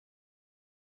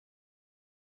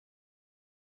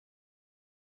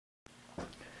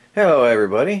Hello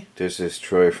everybody, this is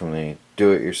Troy from the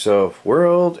Do-It-Yourself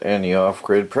World and the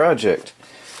Off-Grid Project.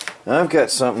 I've got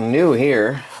something new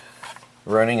here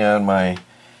running on my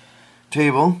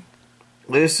table.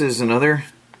 This is another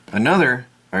Arduino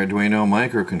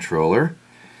microcontroller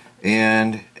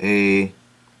and a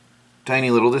tiny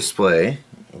little display.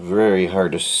 Very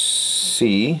hard to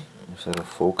see. Is that a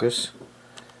focus?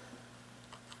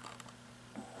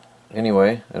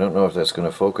 Anyway, I don't know if that's going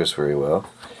to focus very well.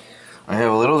 I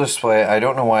have a little display. I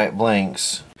don't know why it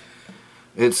blinks.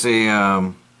 It's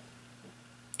a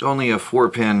only a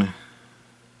 4-pin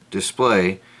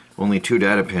display, only 2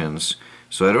 data pins.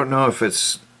 So I don't know if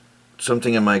it's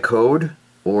something in my code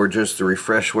or just the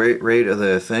refresh rate of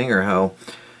the thing or how.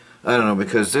 I don't know,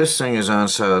 because this thing is on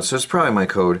solid, so it's probably my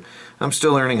code. I'm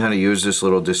still learning how to use this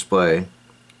little display.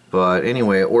 But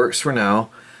anyway, it works for now.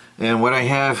 And what I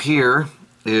have here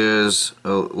is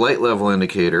a light level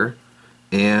indicator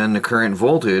and the current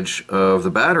voltage of the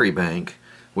battery bank,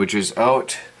 which is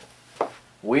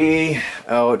way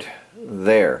out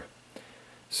there.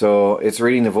 So it's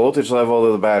reading the voltage level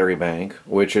of the battery bank,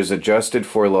 which is adjusted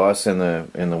for loss in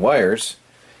the wires,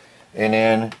 and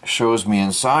then shows me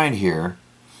inside here.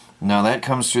 Now that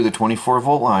comes through the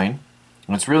 24-volt line.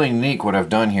 It's really neat what I've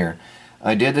done here.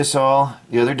 I did this all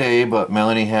the other day, but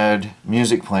Melanie had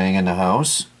music playing in the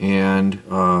house, and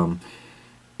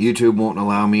YouTube won't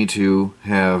allow me to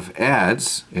have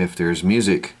ads if there's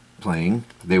music playing.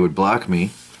 They would block me,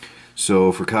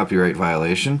 so for copyright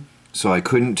violation. So I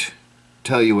couldn't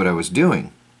tell you what I was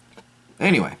doing.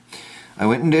 Anyway, I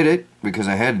went and did it because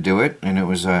I had to do it, and it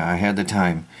was I had the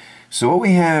time. So what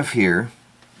we have here,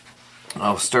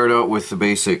 I'll start out with the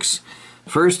basics.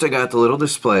 First, I got the little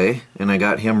display, and I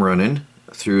got him running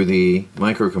through the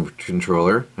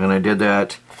microcontroller, and I did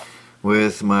that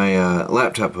with my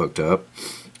laptop hooked up.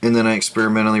 And then I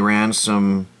experimentally ran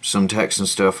some text and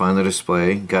stuff on the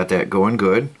display, got that going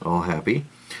good, all happy.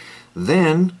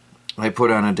 Then I put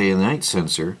on a day and night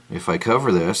sensor. If I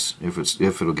cover this, if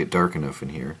it'll get dark enough in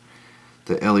here,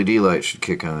 the LED light should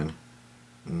kick on.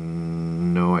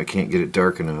 No, I can't get it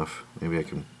dark enough. Maybe I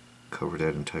can cover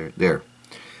that entire, there.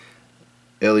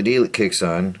 LED kicks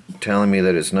on, telling me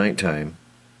that it's nighttime,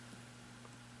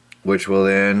 which will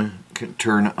then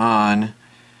turn on,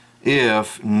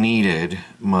 if needed,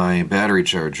 my battery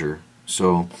charger.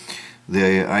 So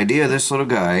the idea of this little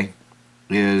guy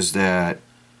is that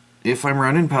if I'm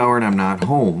running power and I'm not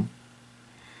home,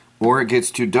 or it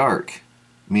gets too dark,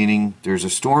 meaning there's a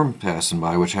storm passing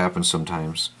by, which happens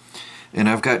sometimes, and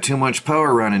I've got too much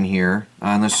power running here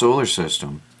on the solar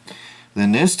system,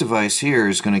 then this device here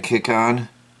is going to kick on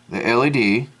the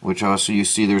LED, which also you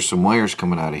see there's some wires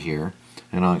coming out of here,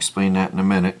 and I'll explain that in a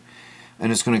minute.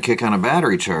 And it's going to kick on a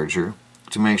battery charger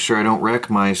to make sure I don't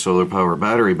wreck my solar power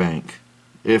battery bank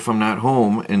if I'm not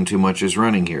home and too much is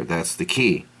running here. That's the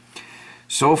key.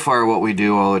 So far what we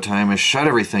do all the time is shut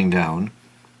everything down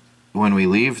when we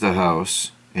leave the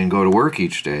house and go to work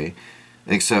each day,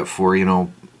 except for, you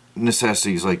know,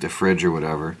 necessities like the fridge or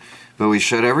whatever. But we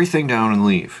shut everything down and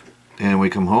leave. And we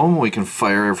come home, we can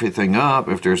fire everything up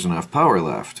if there's enough power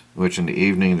left, which in the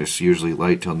evening there's usually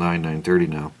light till 9:30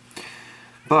 now.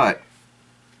 But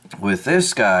with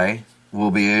this guy,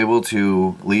 we'll be able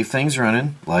to leave things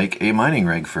running, like a mining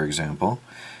rig, for example,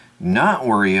 not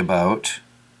worry about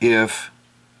if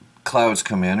clouds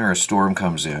come in or a storm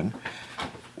comes in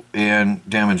and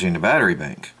damaging the battery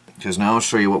bank. Because now I'll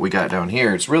show you what we got down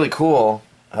here. It's really cool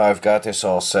how I've got this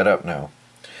all set up now.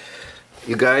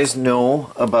 You guys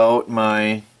know about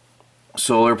my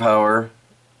solar power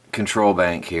control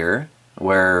bank here,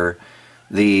 where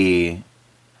the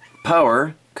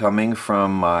power coming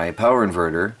from my power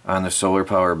inverter on the solar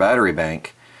power battery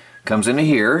bank comes into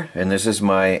here, and this is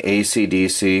my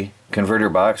AC/DC converter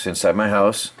box inside my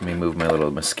house. Let me move my little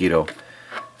mosquito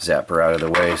zapper out of the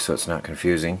way so it's not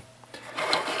confusing.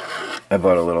 I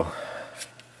bought a little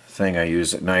thing I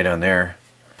use at night on there.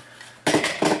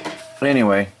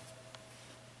 Anyway,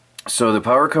 so the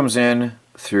power comes in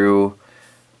through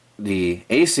the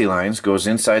AC lines, goes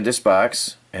inside this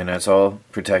box, and that's all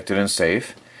protected and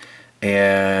safe.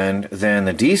 And then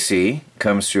the DC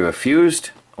comes through a fused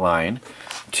line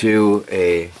to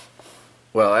a,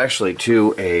 well, actually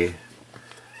to a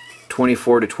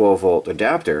 24 to 12 volt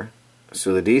adapter.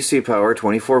 So the DC power,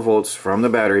 24 volts from the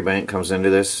battery bank, comes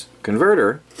into this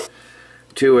converter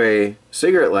to a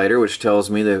cigarette lighter, which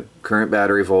tells me the current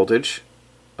battery voltage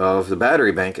of the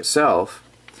battery bank itself.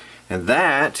 And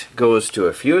that goes to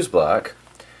a fuse block,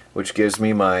 which gives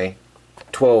me my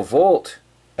 12 volt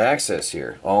access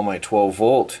here, all my 12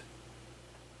 volt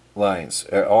lines.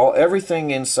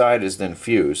 Everything inside is then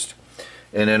fused.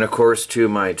 And then of course to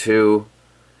my two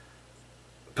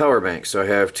power bank. So I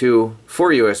have four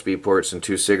USB ports and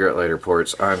two cigarette lighter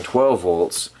ports on 12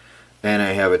 volts, and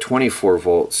I have a 24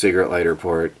 volt cigarette lighter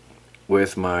port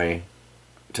with my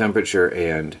temperature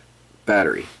and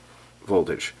battery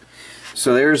voltage.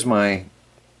 So there's my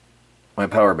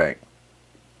power bank.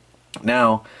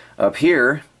 Now up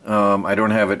here, I don't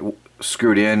have it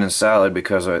screwed in and solid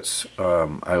because it's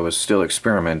I was still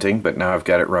experimenting, but now I've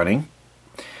got it running.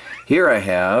 Here I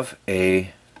have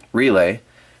a relay.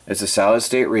 It's a solid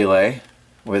state relay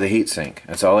with a heatsink.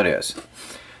 That's all it is.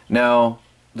 Now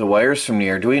the wires from the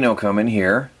Arduino come in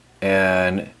here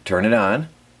and turn it on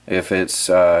if it's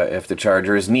if the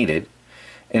charger is needed,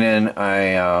 and then I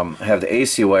have the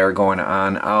AC wire going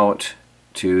on out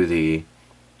to the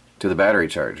battery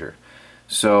charger.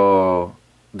 So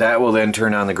that will then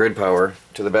turn on the grid power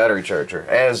to the battery charger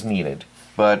as needed.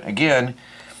 But again,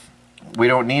 we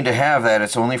don't need to have that.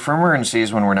 It's only for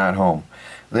emergencies when we're not home.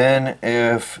 Then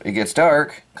if it gets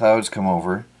dark, clouds come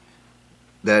over,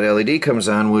 that LED comes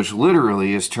on, which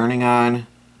literally is turning on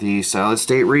the solid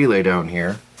state relay down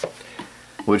here,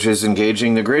 which is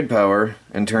engaging the grid power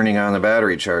and turning on the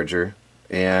battery charger,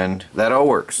 and that all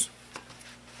works.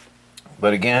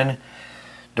 But again,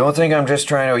 don't think I'm just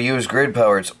trying to use grid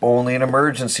power. It's only an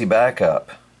emergency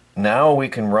backup. Now we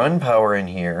can run power in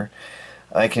here.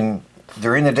 I can,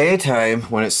 during the daytime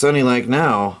when it's sunny like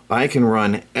now, I can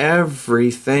run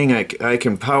everything. I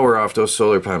can power off those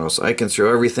solar panels. I can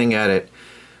throw everything at it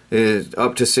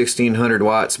up to 1600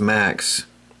 watts max.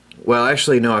 Well,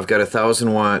 actually no, I've got a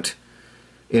 1000 watt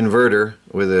inverter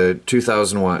with a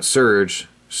 2000 watt surge,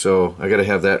 so I gotta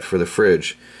have that for the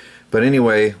fridge. But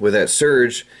anyway, with that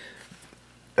surge,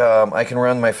 I can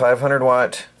run my 500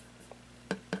 watt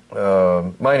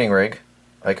mining rig.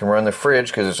 I can run the fridge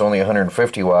because it's only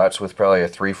 150 watts with probably a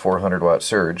 300-400 watt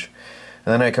surge.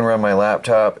 And then I can run my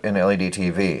laptop and LED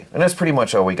TV. And that's pretty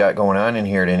much all we got going on in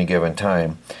here at any given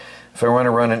time. If I want to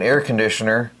run an air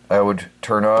conditioner, I would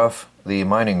turn off the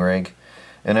mining rig.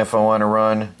 And if I want to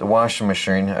run the washing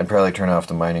machine, I'd probably turn off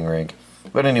the mining rig.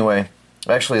 But anyway,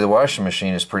 actually the washing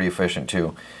machine is pretty efficient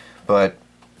too. But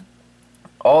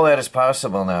all that is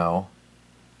possible now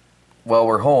while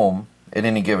we're home at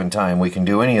any given time. We can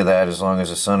do any of that as long as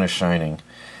the sun is shining.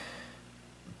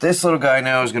 This little guy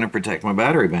now is going to protect my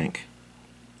battery bank.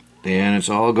 And it's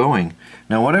all going.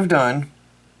 Now what I've done,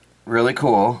 really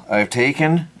cool, I've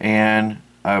taken and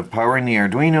I'm powering the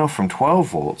Arduino from 12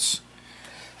 volts.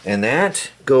 And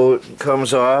that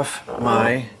comes off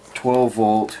my 12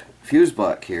 volt fuse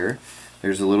block here.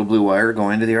 There's a little blue wire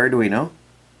going to the Arduino.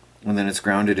 And then it's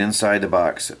grounded inside the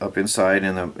box, up inside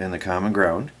in the common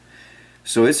ground.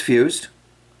 So it's fused.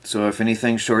 So if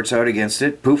anything shorts out against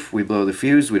it, poof, we blow the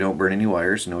fuse. We don't burn any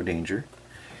wires, no danger.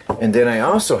 And then I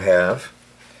also have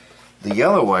the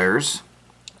yellow wires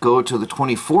go to the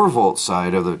 24 volt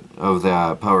side of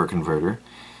the power converter,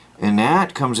 and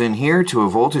that comes in here to a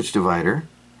voltage divider.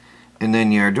 And then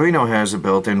the Arduino has a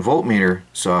built-in voltmeter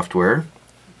software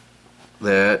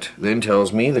that then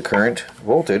tells me the current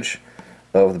voltage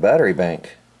of the battery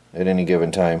bank at any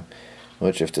given time,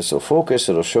 which if this will focus,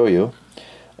 it'll show you.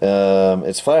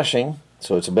 It's flashing,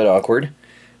 so it's a bit awkward,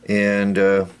 and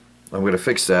I'm going to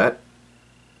fix that.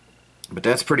 But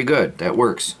that's pretty good. That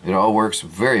works. It all works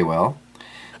very well.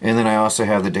 And then I also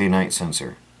have the day-night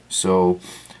sensor. So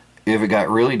if it got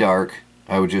really dark,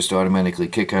 I would just automatically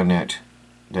kick on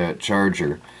that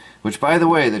charger. Which, by the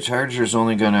way, the charger is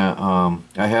only going to,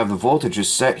 I have the voltages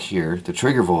set here, the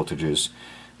trigger voltages.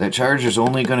 That charger is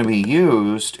only going to be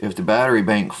used if the battery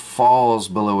bank falls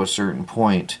below a certain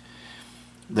point.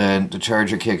 Then the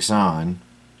charger kicks on,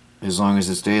 as long as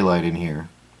it's daylight in here.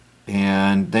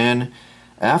 And then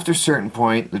after a certain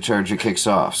point, the charger kicks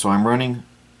off. So I'm running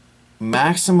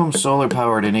maximum solar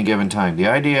power at any given time. The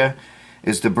idea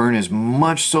is to burn as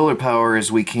much solar power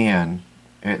as we can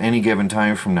at any given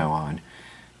time from now on.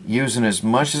 Using as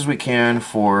much as we can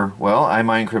for, well, I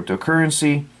mine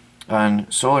cryptocurrency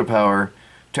on solar power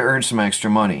to earn some extra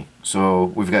money. So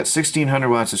we've got 1600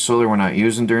 watts of solar we're not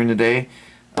using during the day.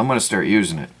 I'm going to start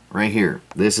using it right here.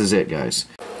 This is it, guys.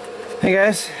 Hey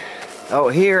guys, out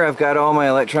here I've got all my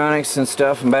electronics and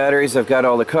stuff and batteries. I've got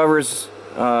all the covers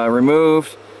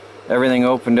removed, everything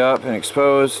opened up and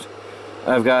exposed.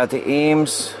 I've got the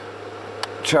Eames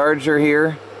charger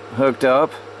here hooked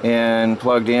up and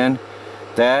plugged in.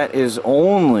 That is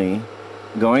only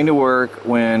going to work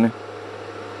when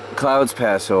clouds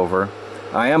pass over.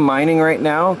 I am mining right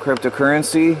now,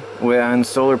 cryptocurrency on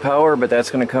solar power, but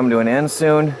that's going to come to an end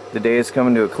soon. The day is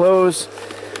coming to a close.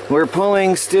 We're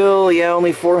pulling still, yeah,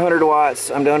 only 400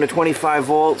 watts. I'm down to 25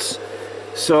 volts.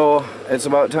 So it's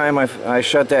about time I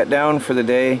shut that down for the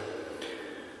day.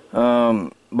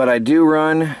 but I do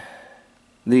run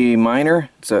the miner.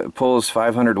 It pulls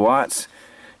 500 watts.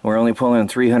 We're only pulling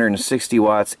 360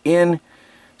 watts in.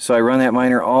 So I run that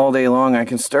miner all day long. I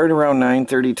can start around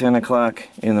 9:30, 10 o'clock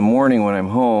in the morning when I'm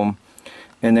home,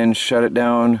 and then shut it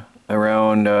down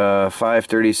around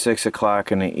 5:30, 6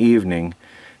 o'clock in the evening.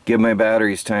 Give my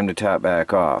batteries time to top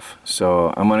back off.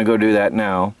 So I'm going to go do that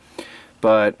now.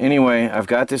 But anyway, I've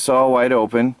got this all wide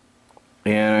open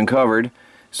and uncovered,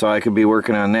 so I could be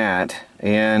working on that.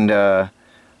 And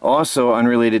also,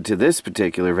 unrelated to this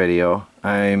particular video,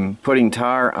 I'm putting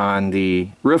tar on the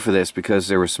roof of this because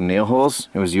there were some nail holes.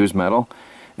 It was used metal,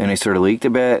 and they sort of leaked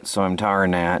a bit, so I'm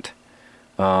tarring that.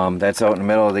 That's out in the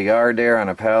middle of the yard there on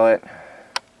a pallet,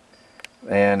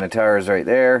 and the tar is right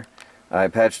there. I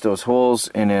patched those holes,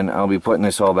 and then I'll be putting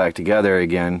this all back together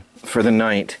again for the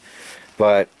night.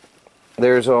 But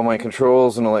there's all my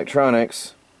controls and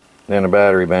electronics, and a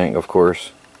battery bank, of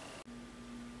course.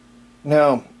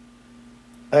 Now,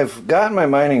 I've got my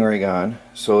mining rig on,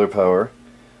 solar power.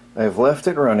 I've left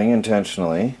it running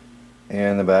intentionally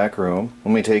in the back room.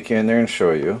 Let me take you in there and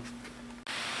show you.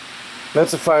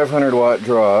 That's a 500 watt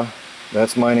draw.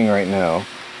 That's mining right now.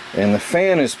 And the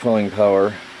fan is pulling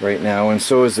power right now, and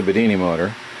so is the Bedini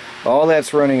motor. All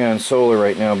that's running on solar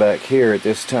right now back here at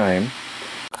this time.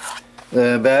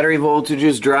 The battery voltage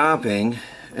is dropping,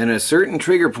 and at a certain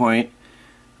trigger point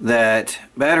that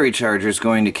battery charger is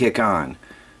going to kick on.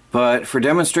 But for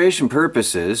demonstration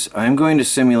purposes, I'm going to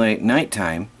simulate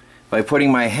nighttime by putting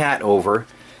my hat over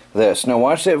this. Now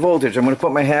watch that voltage. I'm going to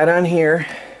put my hat on here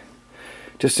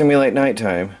to simulate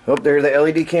nighttime. Oh, there the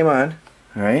LED came on.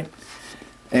 Alright.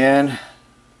 And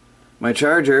my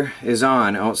charger is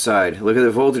on outside. Look at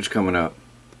the voltage coming up.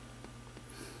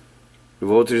 The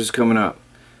voltage is coming up.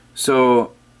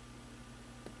 So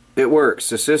it works.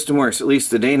 The system works. At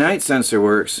least the day-night sensor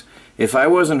works. If I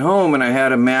wasn't home and I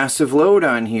had a massive load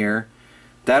on here,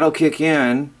 that'll kick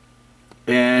in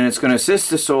and it's going to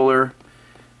assist the solar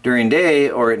during day,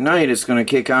 or at night it's going to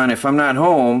kick on if I'm not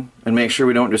home and make sure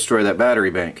we don't destroy that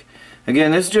battery bank.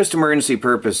 Again, this is just emergency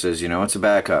purposes, you know, it's a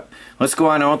backup. Let's go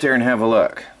on out there and have a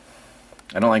look.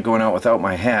 I don't like going out without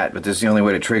my hat, but this is the only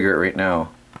way to trigger it right now.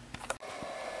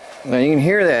 Now you can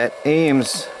hear that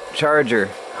Ames charger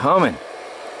humming.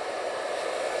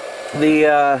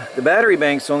 The battery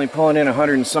bank's only pulling in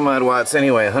 100 and some odd watts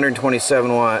anyway,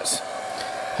 127 watts,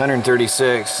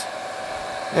 136.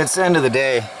 It's the end of the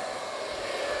day.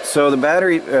 So the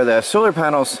battery, or the solar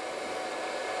panels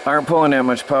aren't pulling that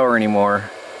much power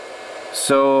anymore.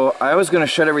 So I was going to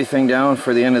shut everything down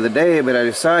for the end of the day, but I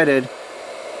decided,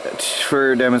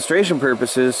 for demonstration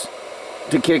purposes,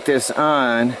 to kick this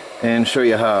on and show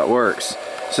you how it works.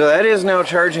 So that is now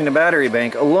charging the battery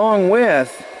bank along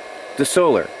with the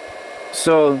solar.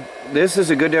 So this is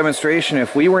a good demonstration.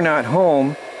 If we were not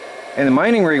home and the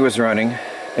mining rig was running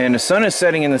and the sun is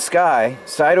setting in the sky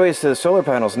sideways to the solar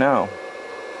panels now,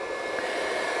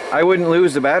 I wouldn't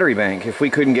lose the battery bank if we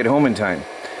couldn't get home in time.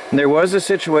 And there was a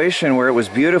situation where it was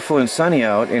beautiful and sunny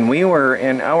out and we were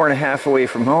an hour and a half away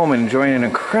from home and enjoying an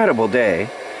incredible day.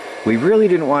 We really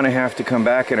didn't want to have to come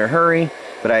back in a hurry,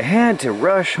 but I had to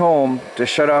rush home to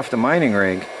shut off the mining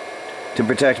rig to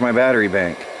protect my battery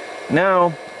bank.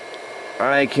 Now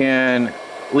I can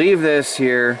leave this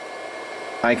here,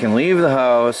 I can leave the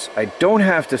house, I don't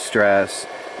have to stress.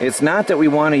 It's not that we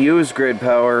want to use grid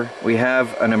power, we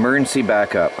have an emergency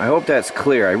backup. I hope that's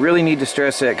clear. I really need to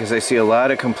stress that because I see a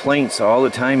lot of complaints all the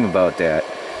time about that.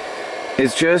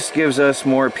 It just gives us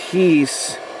more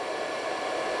peace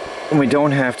and we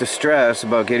don't have to stress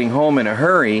about getting home in a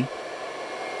hurry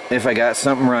if I got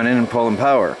something running and pulling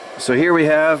power. So here we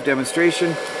have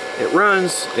demonstration. It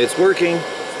runs, it's working.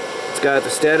 It's got the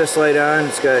status light on,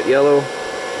 it's got yellow.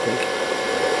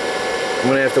 I'm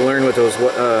going to have to learn what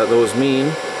those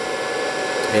mean.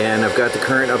 And I've got the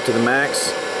current up to the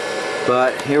max.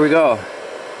 But here we go.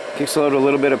 Kicks out a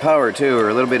little bit of power too, or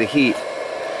a little bit of heat.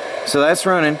 So that's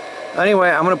running. Anyway,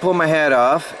 I'm going to pull my hat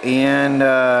off and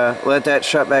let that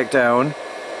shut back down.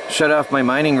 Shut off my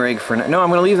mining rig for now. No, I'm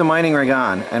going to leave the mining rig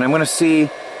on. And I'm going to see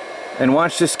and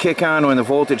watch this kick on when the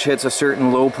voltage hits a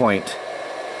certain low point.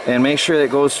 And make sure that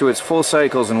it goes through its full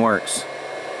cycles and works.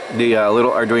 The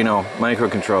little Arduino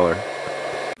microcontroller.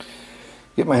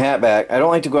 Get my hat back. I don't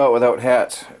like to go out without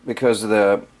hats because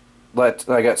of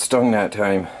I got stung that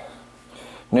time.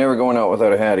 Never going out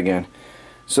without a hat again.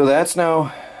 So that's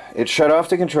now, it shut off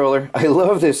the controller. I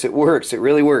love this, it works, it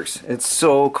really works. It's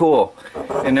so cool.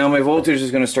 And now my voltage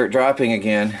is going to start dropping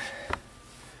again.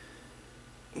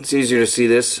 It's easier to see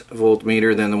this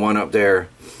voltmeter than the one up there.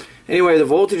 Anyway, the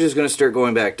voltage is going to start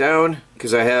going back down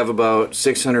because I have about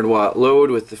 600 watt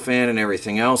load with the fan and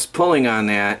everything else pulling on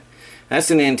that. That's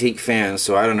an antique fan,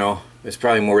 so I don't know. It's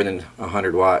probably more than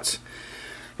 100 watts.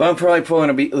 But I'm probably pulling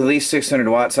at least 600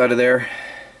 watts out of there.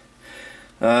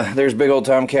 There's big old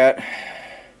Tomcat.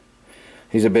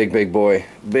 He's a big, big boy.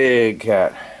 Big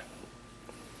cat.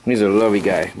 He's a lovely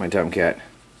guy, my Tomcat.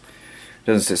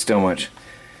 Doesn't sit still much.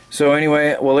 So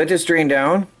anyway, we'll let this drain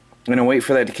down. I'm gonna wait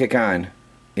for that to kick on,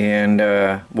 and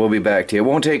we'll be back to you. It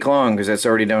won't take long because that's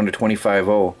already down to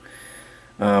 25.0.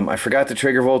 I forgot the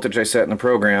trigger voltage I set in the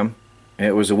program.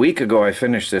 It was a week ago I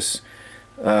finished this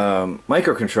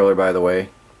microcontroller, by the way,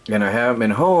 and I haven't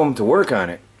been home to work on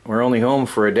it. We're only home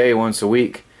for a day once a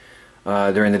week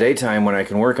during the daytime when I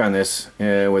can work on this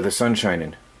with the sun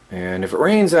shining. And if it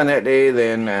rains on that day,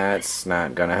 then that's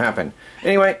not gonna happen.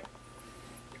 Anyway.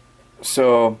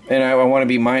 So, and I want to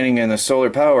be mining in the solar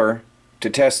power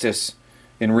to test this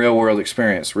in real world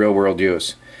experience, real world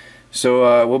use.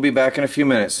 So we'll be back in a few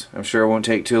minutes. I'm sure it won't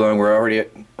take too long. We're already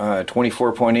at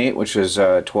 24.8, which is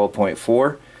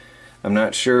 12.4. I'm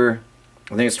not sure.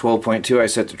 I think it's 12.2. I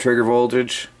set the trigger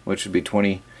voltage, which would be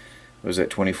 20. Was it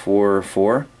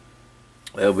 24.4?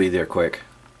 It'll be there quick.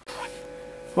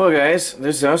 Well guys,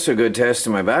 this is also a good test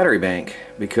of my battery bank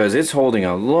because it's holding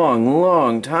a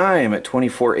long time at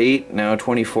 24.8, now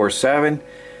 24.7.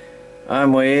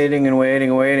 I'm waiting and waiting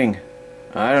and waiting.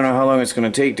 I don't know how long it's going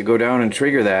to take to go down and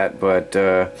trigger that, but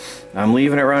I'm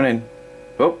leaving it running.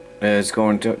 Oh, it's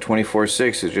going to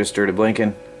 24.6. It just started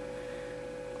blinking.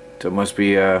 So it must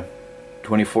be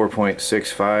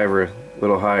 24.65 or a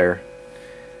little higher.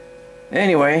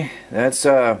 Anyway, that's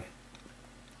I'm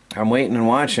waiting and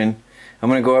watching. I'm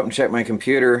going to go up and check my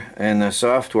computer and the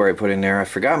software I put in there. I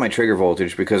forgot my trigger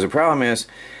voltage because the problem is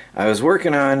I was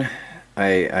working on,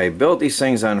 I built these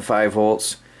things on 5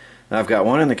 volts. I've got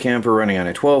one in the camper running on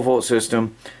a 12 volt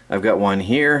system. I've got one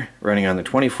here running on the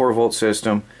 24 volt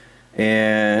system,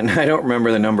 and I don't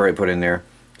remember the number I put in there.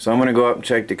 So I'm going to go up and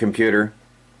check the computer,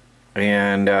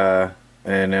 and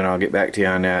then I'll get back to you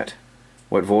on that,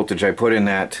 what voltage I put in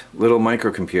that little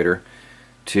microcomputer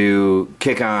to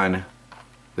kick on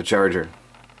the charger.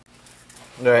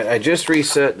 Alright, I just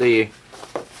reset the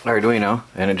Arduino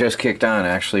and it just kicked on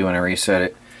actually when I reset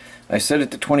it. I set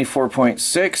it to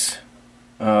 24.6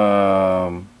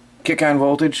 kick on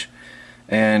voltage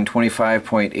and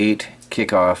 25.8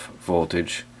 kickoff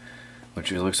voltage,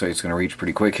 which it looks like it's going to reach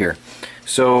pretty quick here.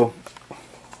 So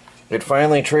it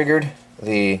finally triggered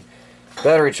the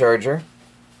battery charger,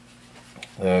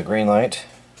 the green light.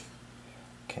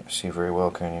 Can't see very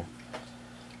well, can you?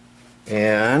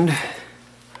 And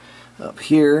up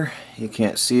here you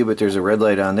can't see, but there's a red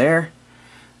light on there,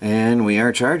 and we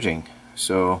are charging.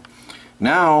 So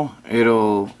now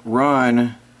it'll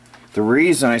run. The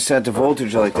reason I set the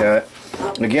voltage like that,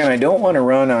 again, I don't want to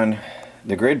run on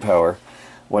the grid power.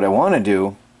 What I want to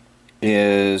do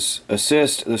is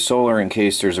assist the solar in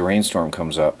case there's a rainstorm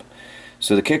comes up.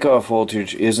 So the kickoff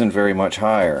voltage isn't very much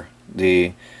higher.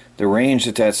 The range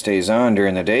that stays on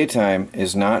during the daytime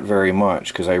is not very much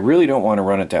because I really don't want to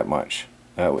run it that much.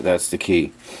 That's the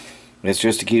key. It's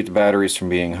just to keep the batteries from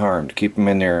being harmed, keep them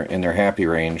in their happy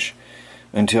range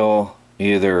until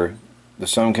either the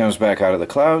sun comes back out of the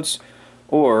clouds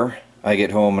or I get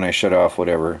home and I shut off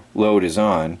whatever load is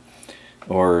on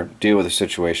or deal with the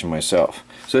situation myself.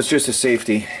 So it's just a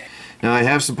safety. Now I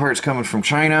have some parts coming from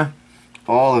China.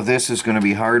 All of this is going to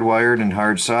be hardwired and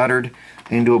hard soldered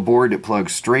into a board that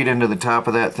plugs straight into the top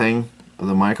of that thing, of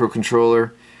the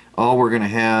microcontroller. All we're going to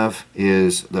have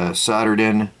is the soldered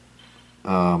in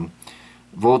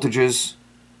voltages,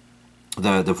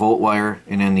 the volt wire,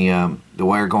 and then the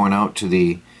wire going out to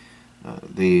the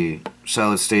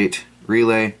solid state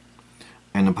relay,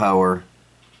 and the power,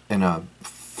 and a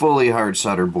fully hard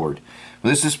soldered board.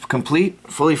 This is complete,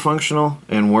 fully functional,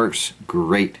 and works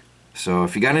great. So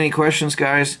if you got any questions,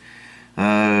 guys,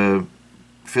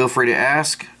 feel free to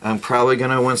ask. I'm probably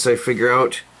gonna, once I figure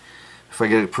out if I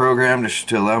get a program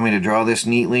to allow me to draw this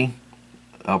neatly,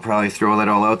 I'll probably throw that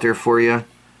all out there for you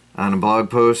on a blog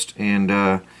post and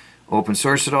open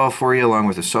source it all for you along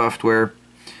with the software.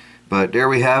 But there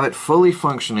we have it, fully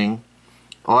functioning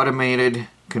automated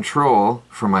control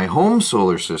for my home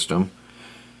solar system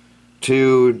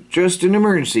to just an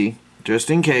emergency, just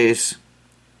in case,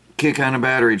 kick on a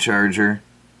battery charger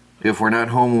if we're not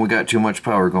home and we got too much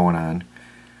power going on.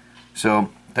 So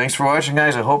thanks for watching,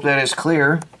 guys. I hope that is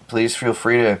clear. Please feel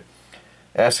free to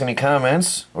ask any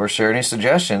comments or share any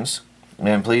suggestions,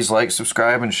 and please like,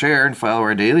 subscribe, and share, and follow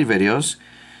our daily videos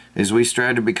as we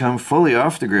strive to become fully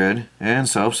off the grid and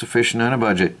self-sufficient on a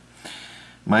budget.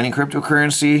 Mining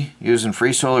cryptocurrency using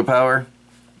free solar power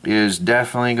is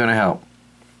definitely going to help.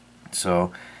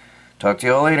 So talk to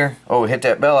you all later. Oh, hit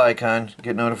that bell icon,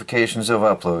 get notifications of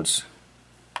uploads.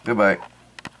 Goodbye.